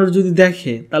 মিলিয়ন মানুষ যদি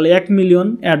দেখে, তাহলে 1 মিলিয়ন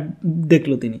অ্যাড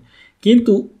দেখলো তিনি।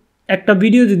 কিন্তু একটা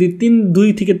ভিডিও যদি 2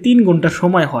 থেকে 3 ঘন্টা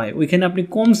সময় হয়, ওইখানে আপনি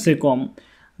কমসে কম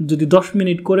যদি 10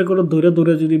 মিনিট করে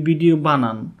ধরে যদি ভিডিও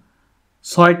বানান,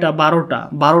 6টা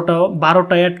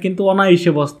 12টা অ্যাড কিন্তু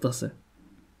অনায়াসে বসতেছে।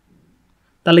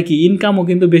 তাহলে কি ইনকামও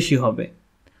কিন্তু বেশি হবে,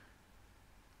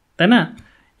 তাই না?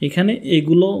 এখানে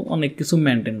এগুলো অনেক কিছু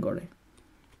মেনটেন করে।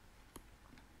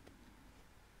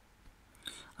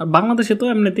 আর বাংলাদেশে তো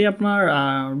এমনিতেই আপনার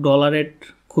ডলার রেট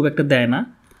খুব একটা দেয় না।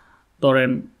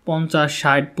 ধরেন 50,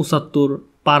 60, 75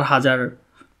 পার হাজার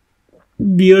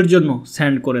বিয়ের জন্য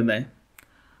সেন্ড করে দেয়,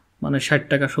 মানে 60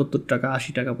 টাকা, 70 টাকা,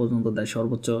 80 টাকা পর্যন্ত দেয়,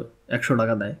 সর্বোচ্চ 100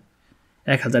 টাকা দেয়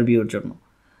 1000 ভিউর জন্য।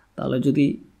 তাহলে যদি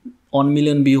 1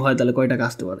 মিলিয়ন ভিউ হয়, তাহলে কয় টাকা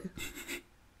আসতে পারে?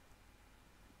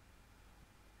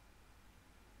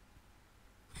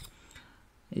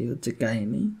 এই হচ্ছে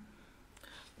কাহিনী।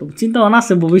 তো চিন্তা ভাবনা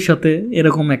আছে ভবিষ্যতে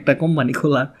এরকম একটা কোম্পানি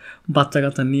খোলার, বাচ্চা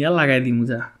কাচ্চা নিয়ে লাগাই দিমু,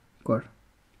 যা কর।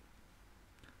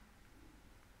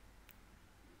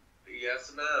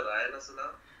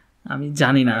 আমি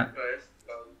জানি না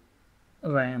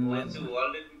রায়ান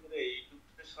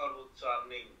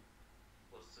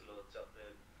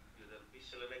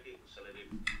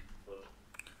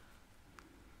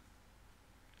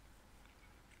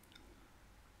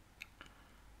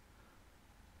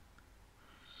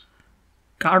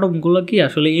কার্টুনগুলো কি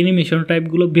আসলে অ্যানিমেশন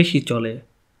টাইপগুলো বেশি চলে।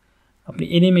 আপনি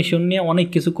অ্যানিমেশন নিয়ে অনেক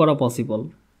কিছু করা পসিবল।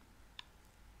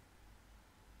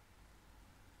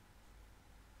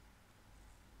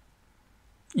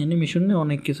 অ্যানিমেশন নিয়ে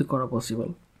অনেক কিছু করা পসিবল,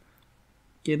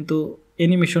 কিন্তু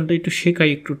অ্যানিমেশনটা একটু শেখাই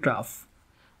একটু টাফ,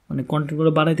 মানে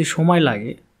কন্টেন্টগুলো বানাইতে সময়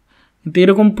লাগে। কিন্তু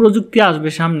এরকম প্রযুক্তি আসবে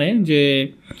সামনে যে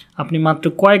আপনি মাত্র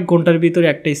কয়েক ঘন্টার ভিতরে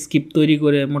একটা স্ক্রিপ্ট তৈরি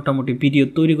করে মোটামুটি ভিডিও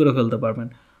তৈরি করে ফেলতে পারবেন,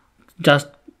 জাস্ট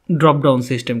ড্রপ ডাউন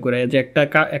সিস্টেম করে, যে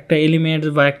একটা এলিমেন্ট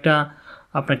বা একটা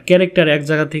আপনার ক্যারেক্টার এক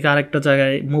জায়গা থেকে আরেকটা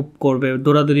জায়গায় মুভ করবে,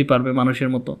 দৌড়াদৌড়ি পারবে মানুষের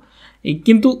মতো।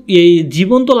 কিন্তু এই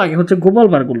জীবন্ত লাগে হচ্ছে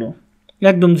গোপালবারগুলো,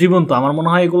 একদম জীবন্ত। আমার মনে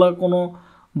হয় এগুলো কোনো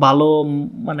ভালো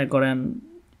মানে করেন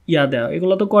দেওয়া,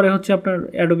 এগুলো তো করে হচ্ছে আপনার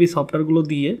অ্যাডোবি সফটওয়্যারগুলো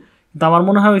দিয়ে। কিন্তু আমার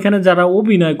মনে হয় ওইখানে যারা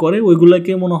অভিনয় করে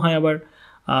ওইগুলোকে মনে হয় আবার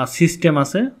সিস্টেম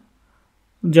আছে,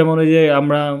 যেমন ওই যে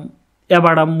আমরা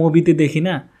অ্যাবাডাম মুভিতে দেখি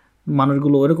না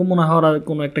মানুষগুলো, ওরকম মনে হয় ওরা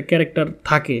কোনো একটা ক্যারেক্টার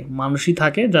থাকে, মানুষই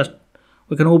থাকে, জাস্ট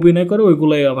ওইখানে অভিনয় করে,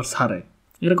 ওইগুলোই আবার ছাড়ে,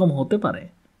 এরকম হতে পারে।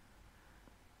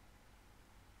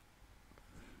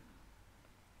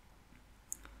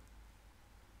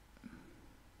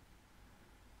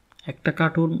 একটা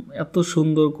কার্টুন এত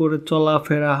সুন্দর করে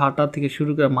চলাফেরা হাঁটা থেকে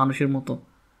শুরু করে মানুষের মতো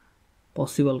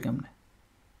পসিবল কেমনে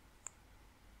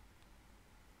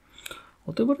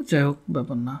হতে পারে? যাই হোক,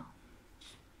 ব্যাপার না।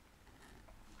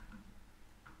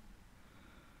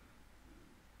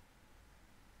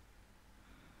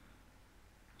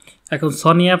 এখন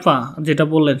সনি আপা যেটা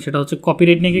বললেন সেটা হচ্ছে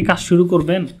কপিরাইট নিয়ে কি কাজ শুরু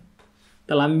করবেন?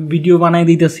 তাহলে আমি ভিডিও বানাই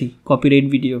দিতেছি, কপিরাইট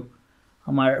ভিডিও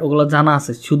আমার ওগুলো জানা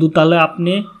আছে। শুধু তাহলে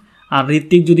আপনি আর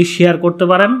ঋত্বিক যদি শেয়ার করতে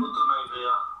পারেন।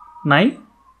 নাই?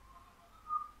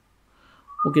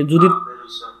 ওকে,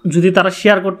 যদি তারা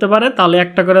শেয়ার করতে পারে তাহলে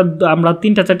একটা করে আমরা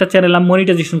 3-4টা চ্যানেল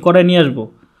মনিটাইজেশন করে নিয়ে আসবো।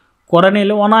 করে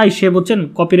নিলে অনায়াসে বুঝছেন,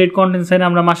 কপিরাইট কন্টেন্ট চাইলে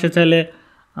আমরা মাসে চাইলে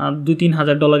 $2-3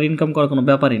 হাজার ইনকাম করার কোনো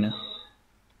ব্যাপারই না।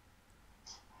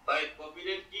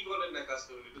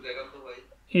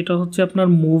 এটা হচ্ছে আপনার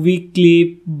মুভি ক্লিপ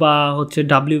বা হচ্ছে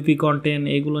ডাব্লিউপি কন্টেন্ট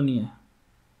এগুলো নিয়ে,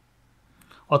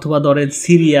 অথবা ধরেন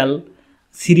সিরিয়াল,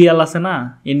 সিরিয়াল আছে না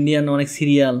ইন্ডিয়ান অনেক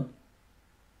সিরিয়াল,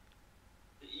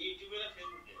 ইউটিউবে না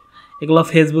ফেসবুকে? এগুলো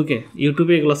ফেসবুকে,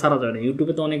 ইউটিউবে এগুলো ছাড়া যায় না,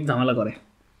 ইউটিউবে তো অনেক ঝামেলা করে,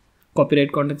 কপিরাইট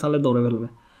কন্টেন্ট তাহলে দৌড়ে ফেলবে।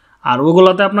 আর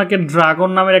ওগুলোতে আপনাকে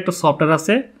ড্রাগন নামের একটা সফটওয়্যার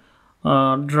আছে,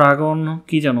 ড্রাগন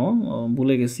কি জানো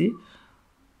ভুলে গেছি,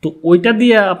 তো ওইটা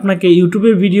দিয়ে আপনাকে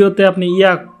ইউটিউবের ভিডিওতে আপনি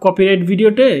কপিরাইট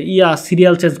ভিডিওতে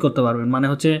সিরিয়াল চেঞ্জ করতে পারবেন, মানে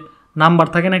হচ্ছে নাম্বার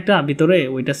থাকে না একটা ভিতরে,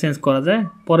 ওইটা চেঞ্জ করা যায়,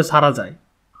 পরে ছাড়া যায়।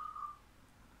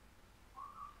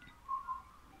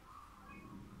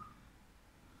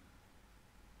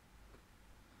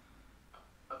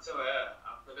 আচ্ছা ভাইয়া,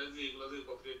 আপনারা যে এগুলো যে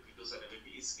কপিরাইট ভিডিও ছাড়েন, এটা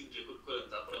কি স্ক্রিন রেকর্ড করেন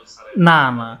তারপর ছাড়েন? না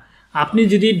না, আপনি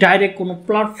যদি ডাইরেক্ট কোনো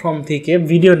প্ল্যাটফর্ম থেকে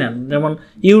ভিডিও নেন, যেমন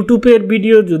ইউটিউবের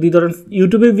ভিডিও যদি ধরেন,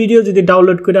 ইউটিউবের ভিডিও যদি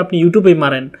ডাউনলোড করে আপনি ইউটিউবেই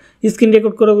মারেন, স্ক্রিন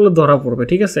রেকর্ড করে ওগুলো ধরা পড়বে,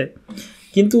 ঠিক আছে।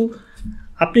 কিন্তু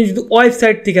আপনি যদি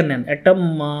ওয়েবসাইট থেকে নেন, একটা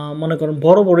মনে করেন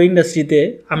বড় বড় ইন্ডাস্ট্রিতে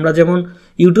আমরা যেমন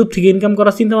ইউটিউব থেকে ইনকাম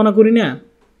করার চিন্তা ভাবনা করি না,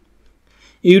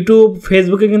 ইউটিউব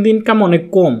ফেসবুকে কিন্তু ইনকাম অনেক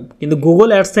কম, কিন্তু গুগল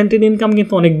অ্যাডসেন্সের ইনকাম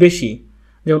কিন্তু অনেক বেশি।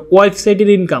 যেমন ওয়েবসাইটের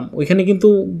ইনকাম ওইখানে কিন্তু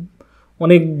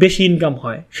অনেক বেশি ইনকাম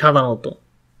হয়, সাধারণত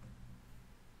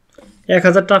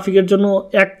 1000 ট্রাফিকের জন্য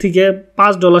 $1 থেকে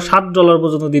 $5 $7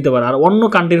 পর্যন্ত দিতে পারে, আর অন্য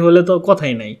কান্ট্রির হলে তো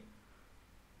কথাই নাই,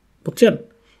 বুঝছেন।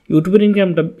 ইউটিউবের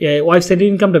ইনকামটা, ওয়েবসাইটের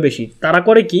ইনকামটা বেশি। তারা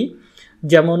করে কি,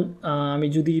 যেমন আমি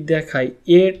যদি দেখাই,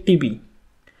 এ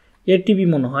টিভি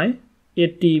মনে হয়,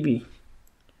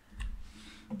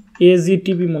 এজি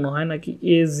টিভি মনে হয় নাকি,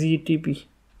 এজি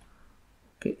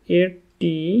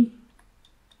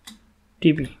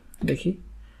টিভি দেখি,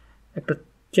 একটা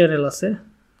চ্যানেল আছে,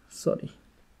 সরি,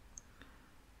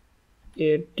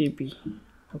 টিভি,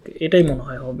 ওকে এটাই মনে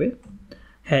হয় হবে,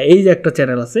 হ্যাঁ এই যে একটা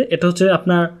চ্যানেল আছে, এটা হচ্ছে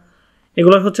আপনার,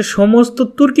 এগুলো হচ্ছে সমস্ত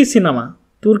তুর্কি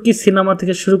সিনেমা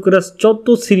থেকে শুরু করে যত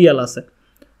সিরিয়াল আছে,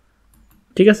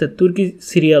 ঠিক আছে, তুর্কি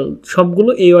সিরিয়াল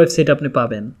সবগুলো এই ওয়েবসাইটে আপনি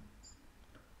পাবেন।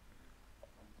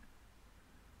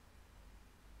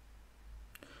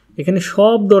 এখানে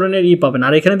সব ধরনের পাবেন,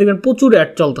 আর এখানে দেখবেন প্রচুর অ্যাড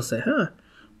চলতেছে, হ্যাঁ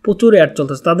প্রচুর অ্যাড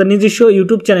চলতেছে। তাদের নিজস্ব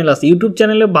ইউটিউব চ্যানেল আছে, ইউটিউব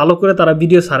চ্যানেলে ভালো করে তারা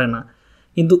ভিডিও ছাড়ে না,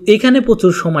 কিন্তু এখানে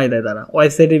প্রচুর সময় দেয় তারা,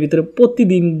 ওয়েবসাইটের ভিতরে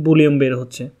প্রতিদিন ভলিউম বের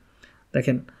হচ্ছে,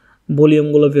 দেখেন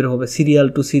ভলিউমগুলো বের হবে সিরিয়াল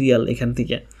টু সিরিয়াল এখান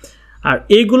থেকে। আর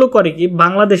এইগুলো করে কি,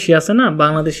 বাংলাদেশি আছে না,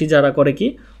 বাংলাদেশি যারা করে কি,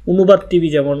 অনুবাদ টিভি,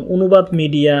 যেমন অনুবাদ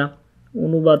মিডিয়া,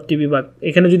 অনুবাদ টিভি, বা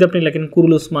এখানে যদি আপনি লেখেন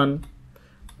কুরুল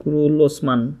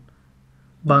ওসমান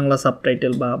বাংলা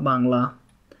সাবটাইটেল বা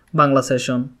বাংলা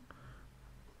সেশন,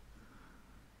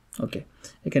 ওকে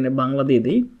এখানে বাংলা দিয়ে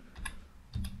দিই,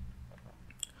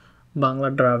 বাংলা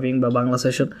ড্রাইভিং বা বাংলা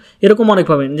সেশন, এরকম অনেক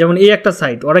পাবেন। যেমন এই একটা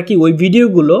সাইট, ওরা কি ওই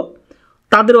ভিডিওগুলো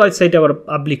তাদের ওয়েবসাইটে আবার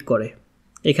পাবলিক করে,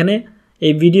 এখানে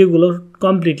এই ভিডিওগুলো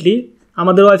কমপ্লিটলি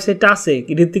আমাদের ওয়েবসাইটে আছে,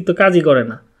 ঋত্বিক তো কাজই করে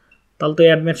না, তাহলে তো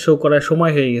অ্যাডমেট শো করার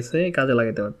সময় হয়ে গেছে, কাজে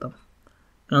লাগাতে পারতাম,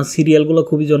 কারণ সিরিয়ালগুলো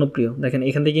খুবই জনপ্রিয়। দেখেন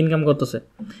এখান থেকে ইনকাম করতেছে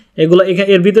এগুলো,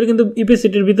 এর ভিতরে কিন্তু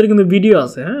ইপিসিটির ভিতরে কিন্তু ভিডিও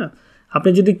আছে, হ্যাঁ আপনি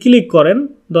যদি ক্লিক করেন,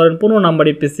 ধরেন 15 নাম্বার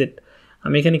ইপিসিট,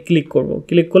 আমি এখানে ক্লিক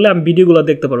করলে আমি ভিডিওগুলো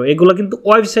দেখতে পারবো। এগুলো কিন্তু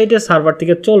ওয়েবসাইটের সার্ভার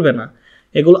থেকে চলবে না,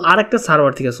 এগুলো আরেকটা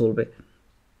সার্ভার থেকে চলবে,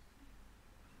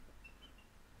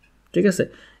 ঠিক আছে।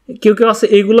 কেউ আছে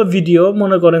এইগুলো ভিডিও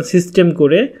মনে করেন সিস্টেম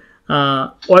করে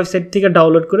ওয়েবসাইট থেকে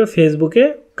ডাউনলোড করে ফেসবুকে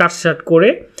কাটশাট করে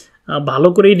ভালো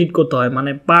করে এডিট করতে হয়,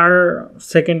 মানে পার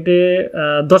সেকেন্ডে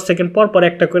 10 সেকেন্ড পর পর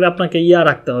একটা করে আপনাকে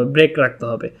রাখতে হবে, ব্রেক রাখতে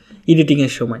হবে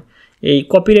এডিটিংয়ের সময়। এই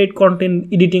কপিরাইট কন্টেন্ট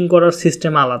এডিটিং করার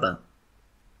সিস্টেম আলাদা,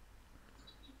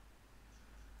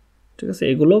 ঠিক আছে।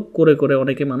 এগুলো করে করে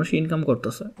অনেকে মানুষ ইনকাম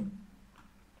করতেছে।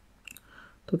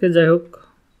 তোকে যাই হোক,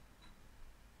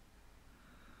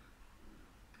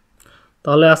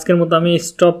 তাহলে আজকের মতো আমি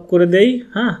স্টপ করে দেই,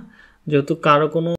 হ্যাঁ, যেহেতু কারো কোনো